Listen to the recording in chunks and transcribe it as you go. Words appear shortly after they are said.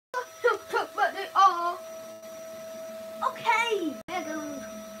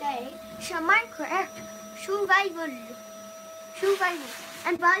watch a Minecraft survival.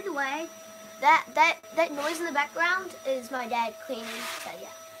 And by the way, that noise in the background is my dad cleaning. So yeah.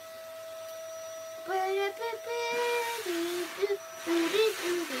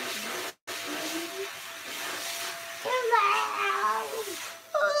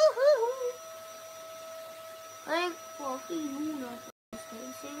 Thankful for you not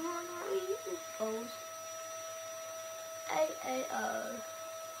dancing on our easy toes. A-A-O.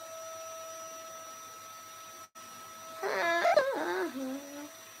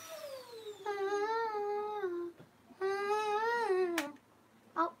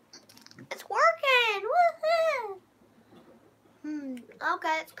 Oh, it's working! Woohoo!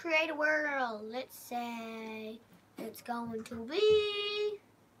 Okay, let's create a world. Let's say it's going to be.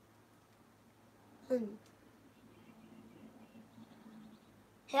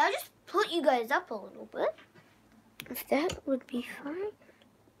 Hey, I'll just put you guys up a little bit. If that would be fine.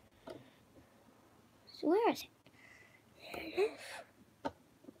 So where is it? There it is.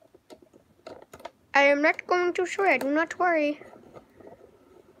 I am not going to shred, do not worry.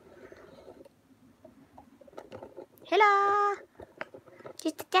 Hello.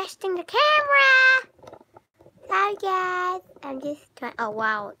 Just testing the camera. Hi guys. I'm just trying. Oh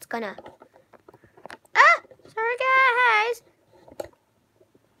wow, it's gonna. Ah, sorry guys.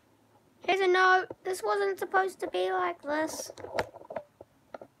 Here's a note. This wasn't supposed to be like this.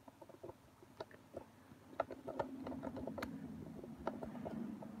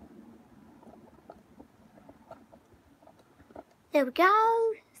 There we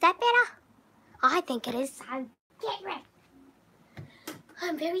go. Is that better? I think it is. So get ready.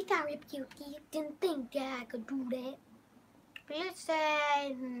 I'm very sorry, Beauty. Didn't think that I could do that. But let's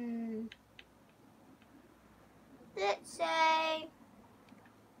say,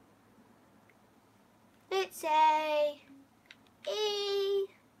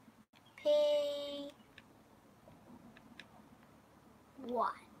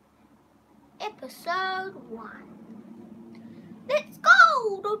 EP.1. Episode 1. Let's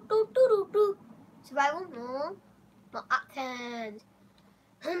go! Do, do, do, do, do. Survival? No. Not options.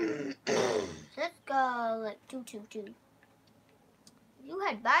 Let's go like 222. You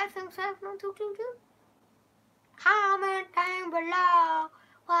had bad things happen on 222? Comment down below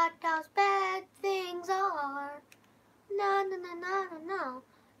what those bad things are. No, no, no, no, no, no.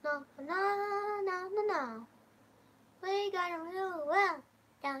 No, no, no, no, no. We got to rule well.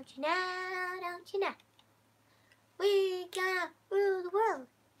 Don't you know, don't you know? We gonna rule the world.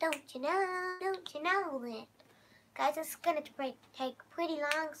 Don't you know that? Guys, it's gonna take pretty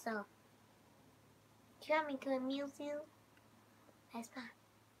long, so do you want me to amuse you? That's fine.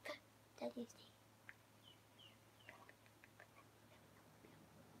 That is it.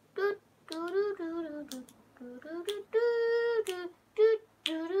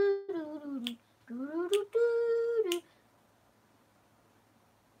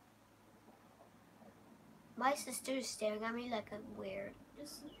 My sister's staring at me like I'm weird.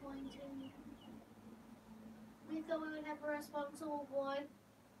 Disappointing. We thought we would have a responsible boy.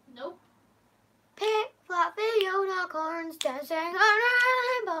 Nope. Pink fluffy unicorns dancing on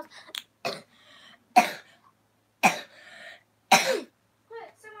rainbows. Quick,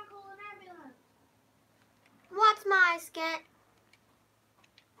 someone call an ambulance. What's my skin?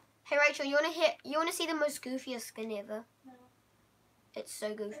 Hey Rachel, you wanna see the most goofiest skin ever? No. It's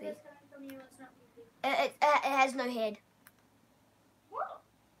so goofy. If it's coming from you, it's not goofy. It has no head. What?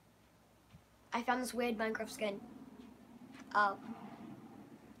 I found this weird Minecraft skin. Oh.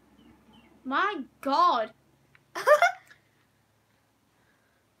 My God.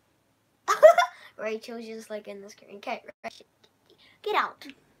 Rachel's just like in the screen. Okay, Rachel, get out.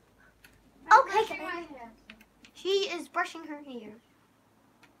 Okay. She is brushing her hair.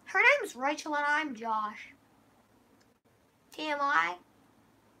 Her name's Rachel and I'm Josh. TMI.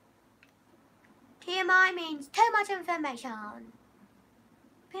 TMI means too much information.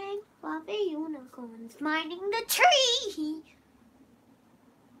 Pink fluffy unicorns minding the tree.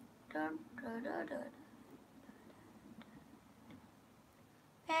 Dun, dun, dun, dun.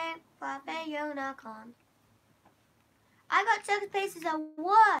 Pink fluffy unicorn. I got 6 pieces of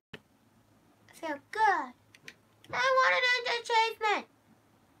wood. I feel good. I wanted an achievement.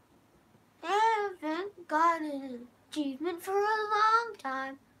 I haven't got an achievement for a long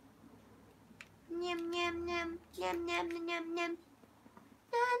time. Yum yum yum yum yum yum yum.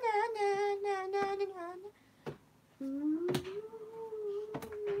 Na na na na na na na.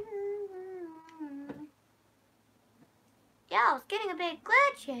 Yo, it's getting a bit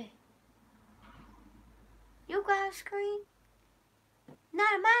glitchy. You got a screen?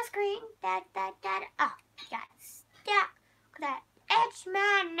 Not on my screen. Oh, got stuck. That It's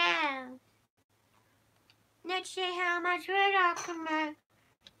mine now. Let's see how much wood I can make.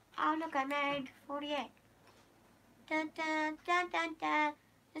 Oh, look, I made 48. Dun, dun, dun, dun, dun.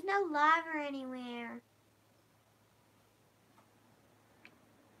 There's no lava anywhere.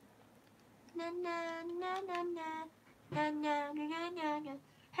 Na na na na na na na na na na na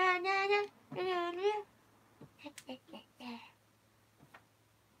na na na na.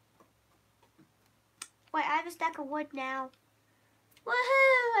 Wait, I have a stack of wood now. Woohoo!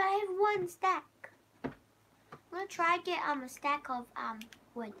 I have 1 stack. I'm gonna try to get a stack of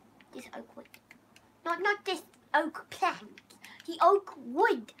wood. This oak wood. Not this oak plant. The oak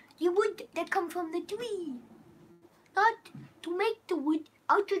wood. The wood that comes from the tree. Not to make the wood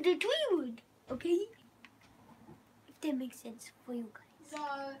out of the tree wood. Okay? If that makes sense for you guys.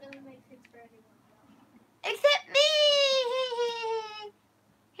 No, it doesn't make sense for anyone. Except me!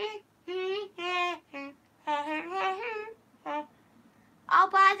 Oh,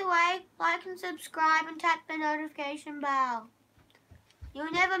 by the way, like and subscribe and tap the notification bell.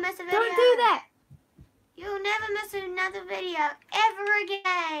 You'll never miss a video. Don't do that. You'll never miss another video ever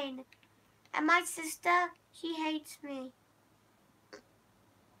again. And my sister, she hates me.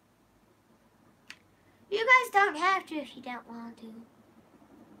 You guys don't have to if you don't want to.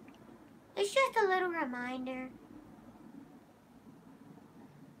 It's just a little reminder.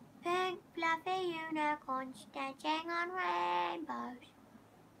 Pink fluffy unicorns dancing on rainbows.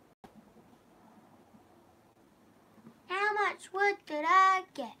 How much wood did I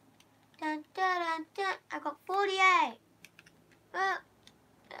get? Dun, dun, dun, dun. I got 48.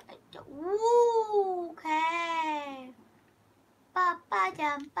 Okay.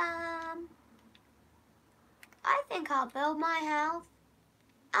 Ba-ba-dum-bum. I think I'll build my house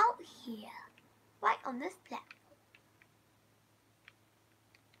out here, right on this platform.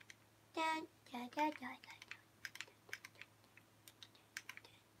 Dun, dun, dun, dun, dun.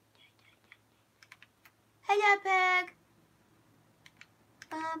 Hello, pig.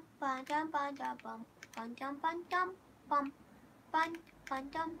 Bum, bum, dum, bum, dum, bum, bum, dum, bum, dum, bum, bum, bum,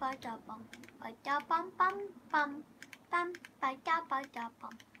 dum, bum, dum, bum, ba, da, bum, bum, bum, bum, ba, da, ba, da,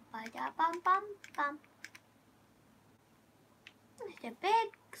 bum, ba, da, bum, bum, bum. It's a big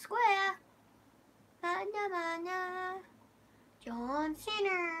square. Na-na-na-na. John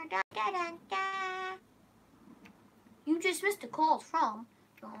Cena. Da, da, da, da. You just missed the calls from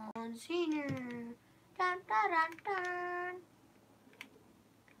John Cena. Dun, dun, dun, dun.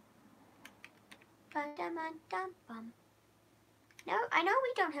 Ba-dum-dum-dum-bum. No, I know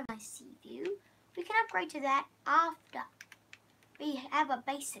we don't have a sea view. We can upgrade to that after we have a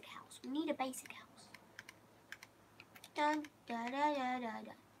basic house. We need a basic house. Dun, da, da, da, da,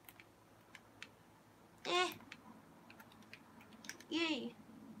 da. Yay.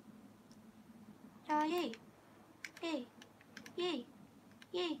 Oh, yay. Yay. Yay.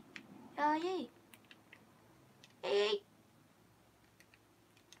 Yay. Oh, yay. Yay.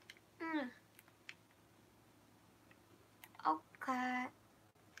 Okay.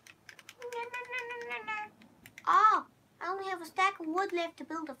 Oh, I only have a stack of wood left to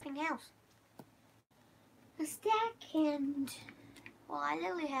build a thing house. A stack and... Well, I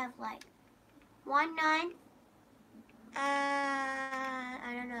literally have like 1/9.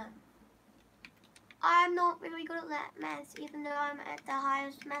 I don't know. I'm not really good at that maths, even though I'm at the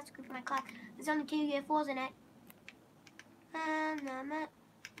highest maths group in my class. There's only 2 year 4s in it. Dun,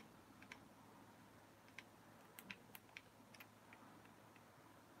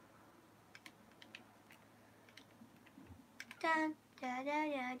 da, da,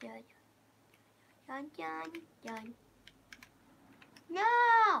 da, da, dun, dun, dun.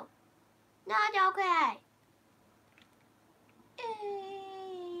 No! Not okay.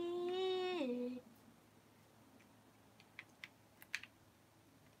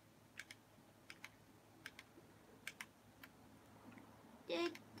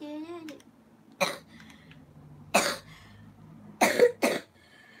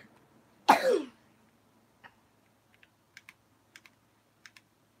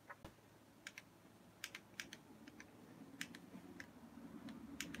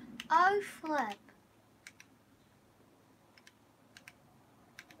 Oh, flip.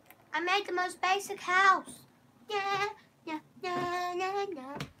 I made the most basic house. Yeah, yeah, yeah, yeah,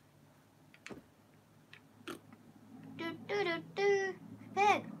 yeah. Do, do, do, do.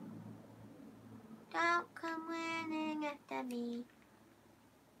 Pig. Don't come running after me.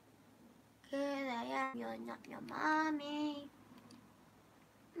 'Cause I am not your mommy.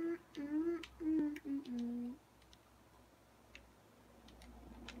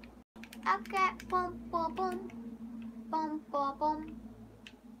 Okay, boom, boom, boom. Boom, boom, boom.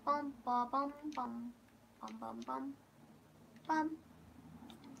 Bum, ba, bum, bum. Bum, bum, bum. bum,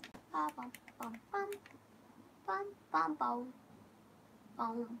 ba bum, bum, bum, bum, bum, bum, bum,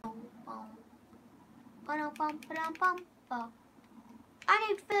 bum, bum, bum, bum, bum, bum, bum. I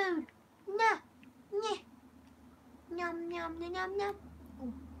need food. Nah, nah. Yum, yum, yum, yum, yum.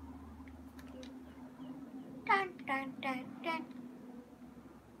 Ooh. Dun, dun, dun, dun.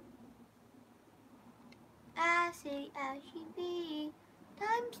 I-C-I-C-B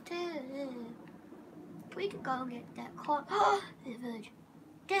times 2. We could go get that corn. Oh, the village.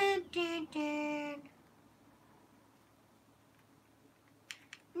 Dun, dun, dun.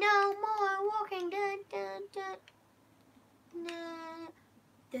 No more walking. Dun, dun, dun. No.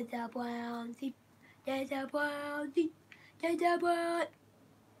 There's a brown sheep. There's a brown sheep. There's a brown.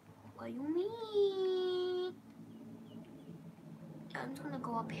 What do you mean? I'm just gonna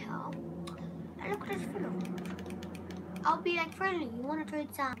go up here. And look at this field. I'll be like friendly. You wanna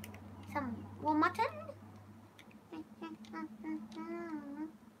trade some raw mutton? It's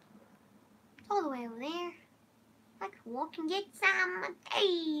all the way over there. I can walk and get some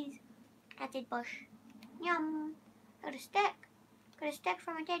days. That's it, bush. Yum. Got a stick. Got a stick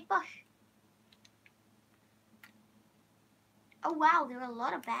from a dead bush. Oh wow, there are a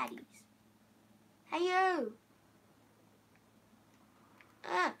lot of baddies. Hey you.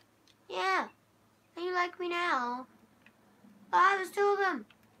 Yeah. How you like me now? Ah, there's 2 of them.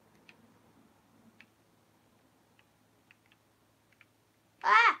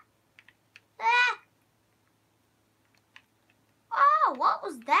 Ah! Ah! Oh, what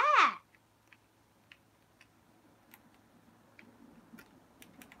was that?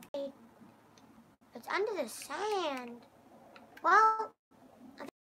 It's under the sand. Well,